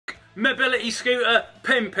mobility scooter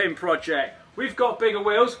Pimp project. We've got bigger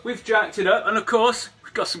wheels, we've jacked it up, and of course,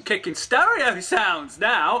 we've got some kicking stereo sounds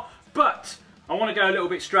now, but I want to go a little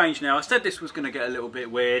bit strange now. I said this was going to get a little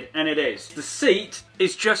bit weird, and it is. The seat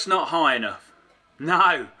is just not high enough.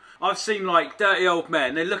 No. I've seen like dirty old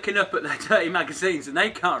men, they're looking up at their dirty magazines and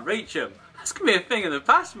they can't reach them. That's going to be a thing of the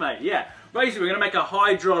past, mate, yeah. Basically, we're going to make a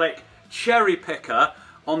hydraulic cherry picker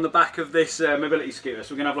on the back of this mobility scooter.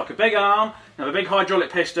 So we're going to have like a big arm, have a big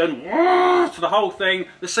hydraulic piston, to the whole thing,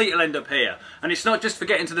 the seat will end up here. And it's not just for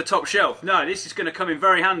getting to the top shelf. No, this is going to come in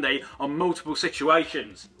very handy on multiple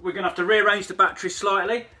situations. We're going to have to rearrange the battery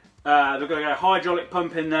slightly. We're going to go hydraulic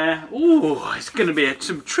pump in there. Ooh, it's going to be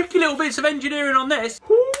some tricky little bits of engineering on this.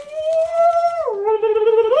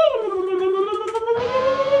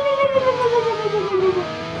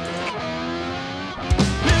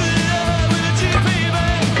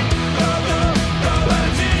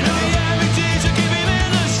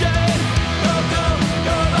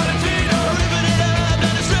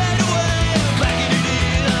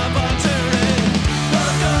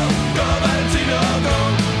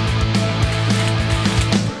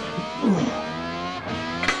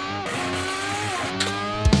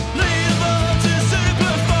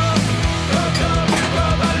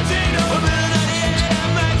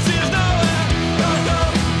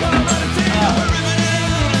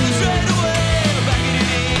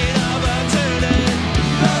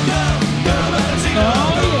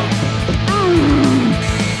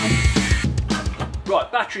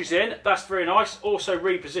 Batteries in, that's very nice. Also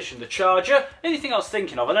repositioned the charger. Anything I was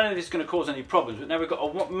thinking of, I don't know if this is going to cause any problems, but now we've got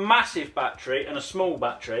a massive battery and a small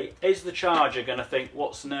battery. Is the charger going to think,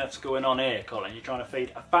 what's on earth's going on here, Colin? You're trying to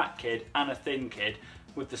feed a fat kid and a thin kid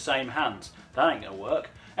with the same hands. That ain't going to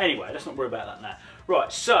work. Anyway, let's not worry about that now.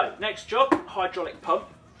 Right, so next job, hydraulic pump.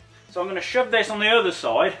 So I'm going to shove this on the other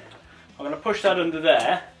side. I'm going to push that under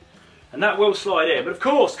there. And that will slide in, but of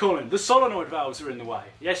course, Colin, the solenoid valves are in the way.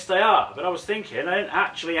 Yes, they are, but I was thinking they don't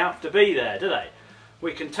actually have to be there, do they?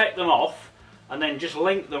 We can take them off and then just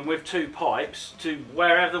link them with two pipes to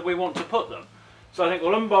wherever we want to put them. So I think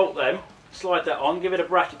we'll unbolt them, slide that on, give it a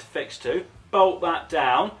bracket to fix to, bolt that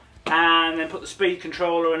down, and then put the speed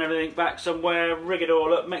controller and everything back somewhere, rig it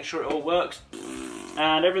all up, make sure it all works.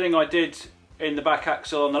 And everything I did in the back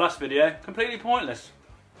axle on the last video, completely pointless.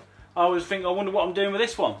 I was thinking, I wonder what I'm doing with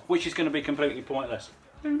this one, which is going to be completely pointless.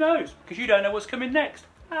 Who knows? Because you don't know what's coming next.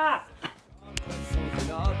 Ah!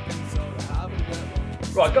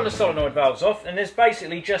 Right, I've got the solenoid valves off, and there's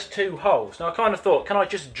basically just two holes. Now I kind of thought, can I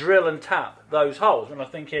just drill and tap those holes? And I'm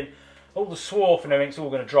thinking, all the swarf and everything's all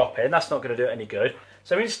going to drop in. That's not going to do it any good.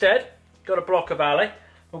 So instead, got a block of alley.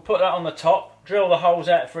 We'll put that on the top, drill the holes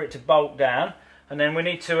out for it to bolt down, and then we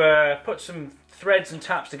need to put some threads and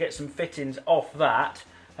taps to get some fittings off that.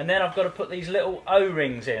 And then I've got to put these little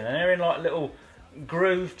O-rings in, and they're in like little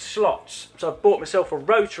grooved slots. So I've bought myself a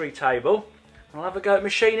rotary table, and I'll have a go at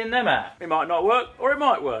machining them out. It might not work, or it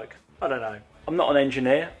might work. I don't know. I'm not an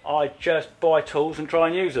engineer. I just buy tools and try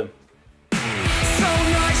and use them. So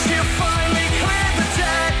nice you finally cleared the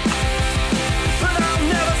debt, but I'll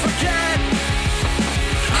never forget.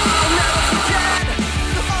 I'll never forget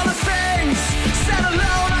all the things said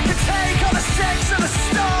alone. I could take all the sticks and the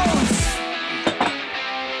stones.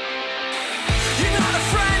 You're not a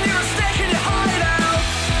friend, you're a stake in your hideout.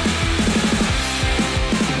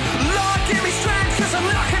 Lord, give me strength, 'cause I'm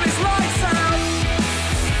knocking his lights out.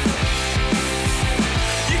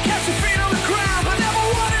 You kept your feet on the ground, but never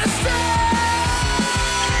wanted to stay.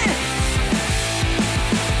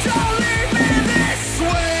 Don't leave me this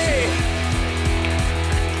way.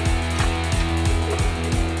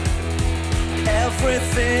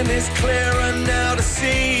 Everything is clearer now to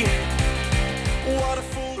see. What a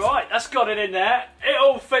fool. Right, that's got it in there. It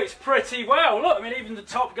all fits pretty well. Look, I mean, even the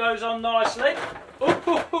top goes on nicely.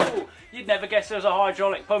 Ooh, you'd never guess there was a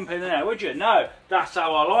hydraulic pump in there, would you? No, that's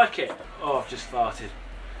how I like it. Oh, I've just farted.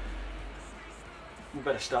 We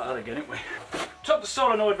better start that again, ain't we? Took the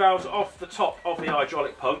solenoid valves off the top of the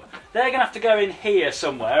hydraulic pump. They're going to have to go in here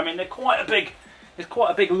somewhere. I mean, they're quite a big, there's quite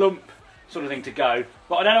a big lump sort of thing to go.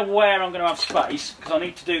 But I don't know where I'm going to have space, because I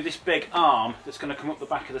need to do this big arm that's going to come up the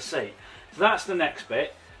back of the seat. So that's the next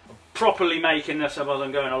bit. I'm properly making this up as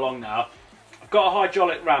I'm going along now. I've got a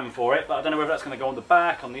hydraulic ram for it, but I don't know whether that's going to go on the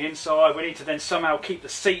back, on the inside. We need to then somehow keep the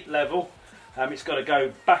seat level. It's got to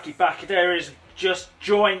go backy. There is just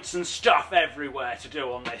joints and stuff everywhere to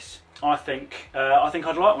do on this. I think I'd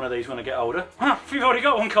like one of these when I get older. Huh, you've already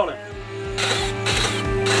got one, Colin.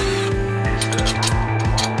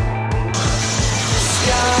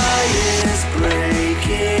 Sky is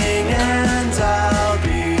breaking and I'll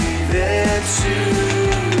be there too.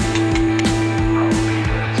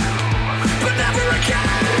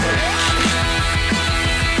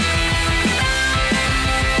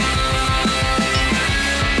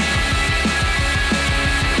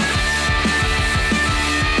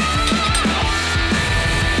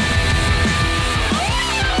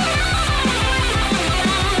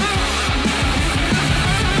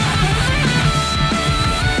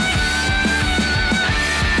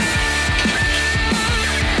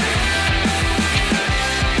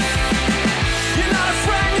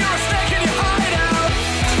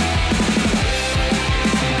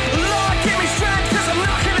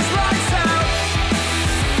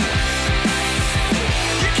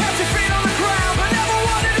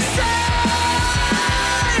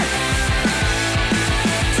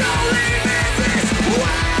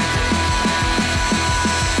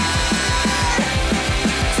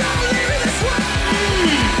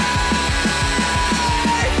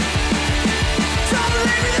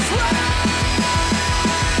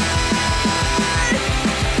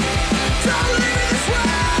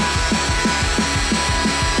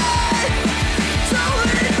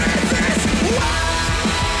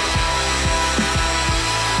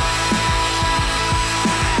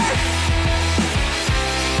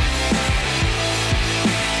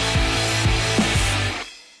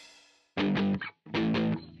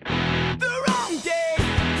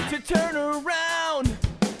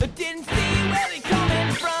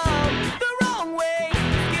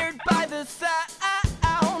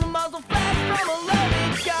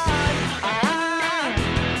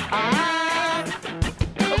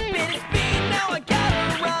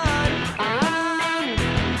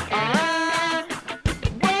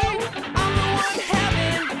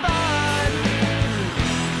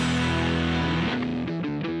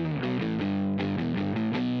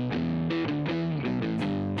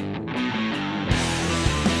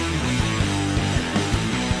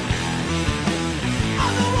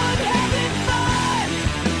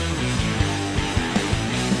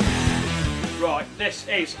 this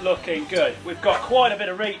is looking good. We've got quite a bit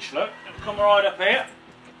of reach, look. Come right up here.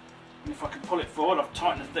 And if I can pull it forward, I've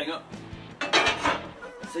tightened the thing up.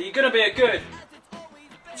 So you're going to be a good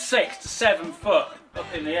 6 to 7 foot up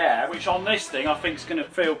in the air, which on this thing I think is going to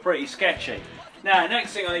feel pretty sketchy. Now,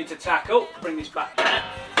 next thing I need to tackle, bring this back down.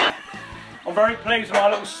 I'm very pleased with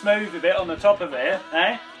my little smoothie bit on the top of here,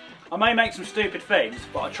 eh? I may make some stupid things,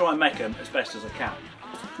 but I try and make them as best as I can.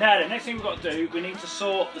 Now the next thing we've got to do, we need to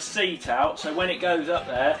sort the seat out, so when it goes up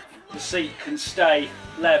there, the seat can stay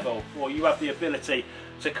level, or you have the ability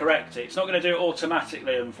to correct it. It's not going to do it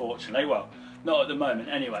automatically, unfortunately. Well, not at the moment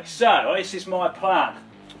anyway. So, this is my plan.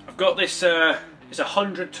 I've got this, it's a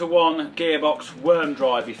 100-to-1 gearbox worm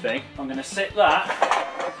drivey thing. I'm going to sit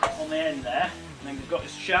that on the end there, and then we've got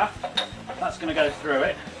this shaft. That's going to go through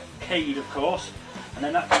it, keyed of course, and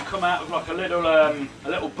then that can come out with like a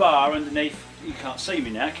little bar underneath. You can't see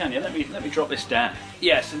me now, can you? Let me drop this down.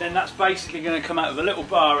 Yes, and then that's basically going to come out with a little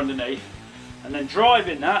bar underneath, and then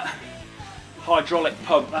driving that hydraulic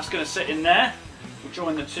pump. That's going to sit in there. We'll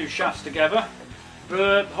join the two shafts together.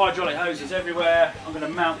 Hydraulic hoses everywhere. I'm going to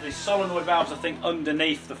mount these solenoid valves, I think,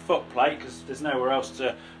 underneath the foot plate because there's nowhere else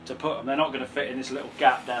to put them. They're not going to fit in this little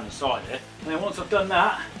gap down the side here. And then once I've done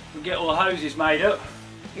that, we'll get all the hoses made up.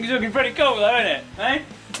 It's looking pretty cool though, isn't it? Eh?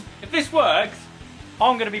 If this works,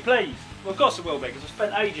 I'm going to be pleased. Well, of course I will be, because I've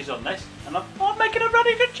spent ages on this, and I'm making a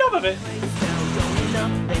really good job of it.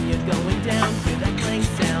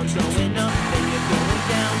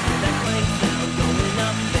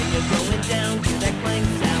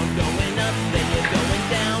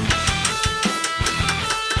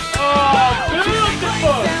 Oh,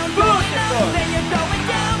 beautiful! Beautiful!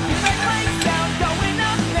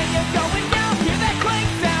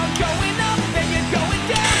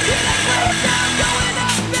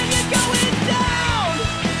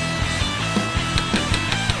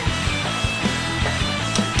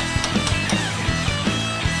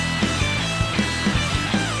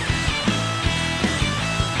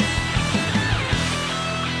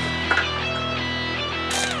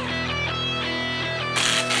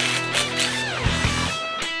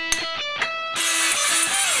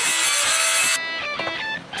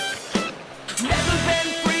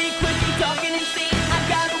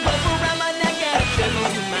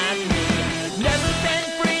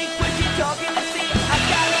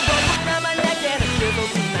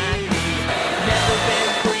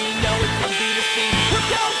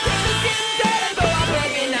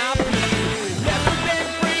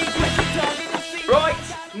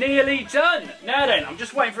 Nearly done. Now then, I'm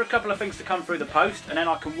just waiting for a couple of things to come through the post, and then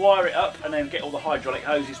I can wire it up and then get all the hydraulic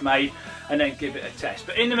hoses made and then give it a test.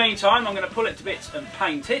 But in the meantime, I'm going to pull it to bits and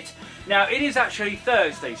paint it. Now, it is actually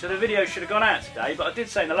Thursday, so the video should have gone out today, but I did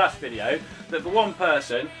say in the last video that for one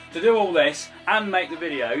person to do all this and make the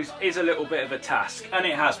videos is a little bit of a task, and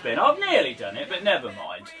it has been. I've nearly done it, but never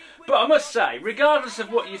mind. But I must say, regardless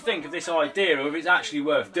of what you think of this idea or if it's actually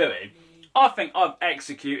worth doing, I think I've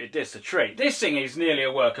executed this a treat. This thing is nearly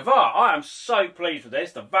a work of art. I am so pleased with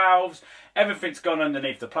this. The valves, everything's gone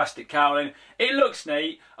underneath the plastic cowling. It looks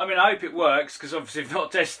neat. I mean, I hope it works, because obviously I've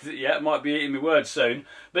not tested it yet. I might be eating my words soon.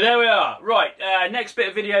 But there we are. Right, next bit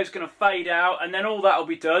of video is going to fade out, and then all that will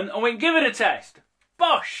be done, and we can give it a test.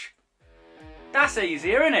 Bosh! That's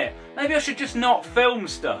easier, isn't it? Maybe I should just not film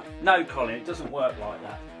stuff. No, Colin, it doesn't work like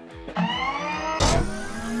that.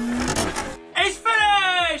 It's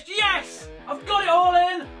finished! Yes! I've got it all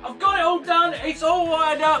in, I've got it all done, it's all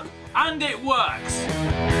wired up, and it works.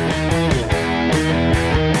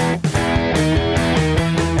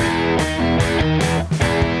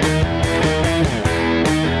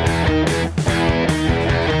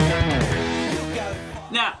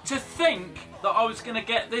 Now, to think that I was going to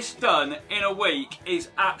get this done in a week is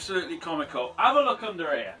absolutely comical. Have a look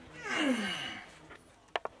under here.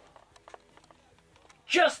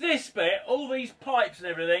 Just this bit, all these pipes and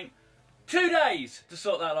everything, 2 days to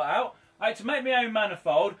sort that lot out. I had to make my own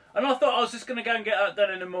manifold, and I thought I was just going to go and get that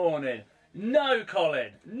done in the morning. No,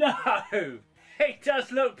 Colin, no. It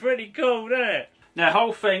does look pretty cool, doesn't it? Now, the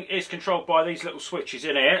whole thing is controlled by these little switches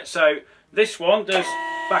in here. So this one does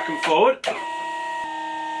back and forward,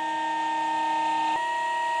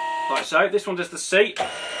 like so. This one does the seat.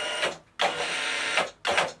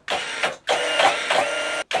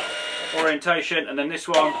 Orientation, and then this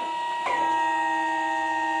one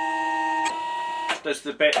does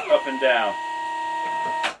the bit up and down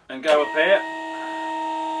and go up here,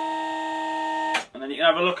 and then you can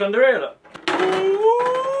have a look under here. Look,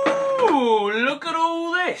 ooh, look at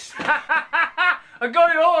all this. I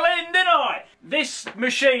got it all in, didn't I? This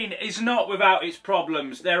machine is not without its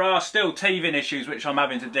problems. There are still teething issues which I'm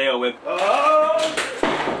having to deal with.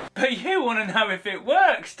 Oh! But you want to know if it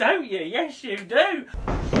works, don't you? Yes, you do.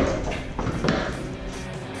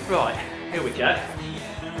 Right, here we go.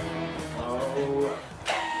 Oh,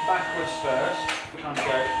 backwards first. Kind of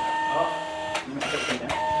go up.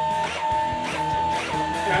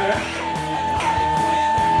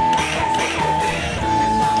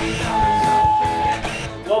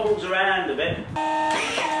 Wobbles around a bit.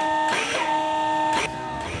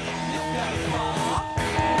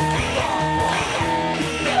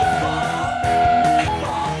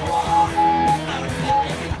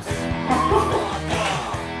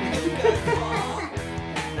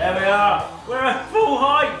 There we are. We're at full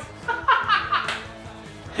height.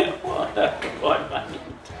 What a right made.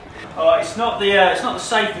 Alright, it's not the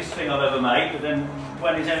safest thing I've ever made, but then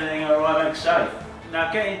when is everything alright make safe?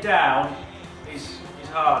 Now getting down is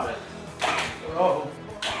harder. Oh.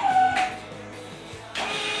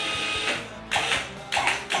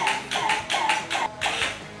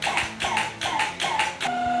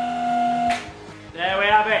 There we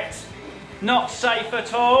have it. Not safe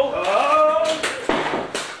at all. Oh.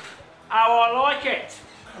 How I like it.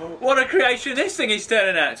 What a creation this thing is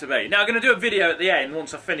turning out to be. Now I'm going to do a video at the end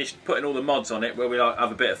once I've finished putting all the mods on it where we like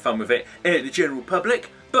have a bit of fun with it in the general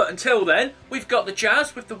public. But until then, we've got the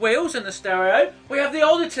Jazz with the wheels and the stereo. We have the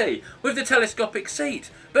Oddity with the telescopic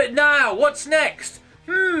seat. But now, what's next?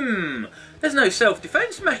 There's no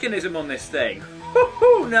self-defense mechanism on this thing.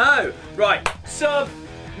 Woohoo, no. Right, sub,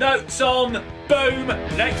 notes on, boom,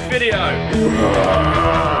 next video.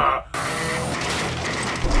 Ha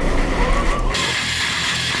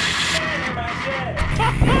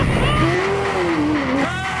ha!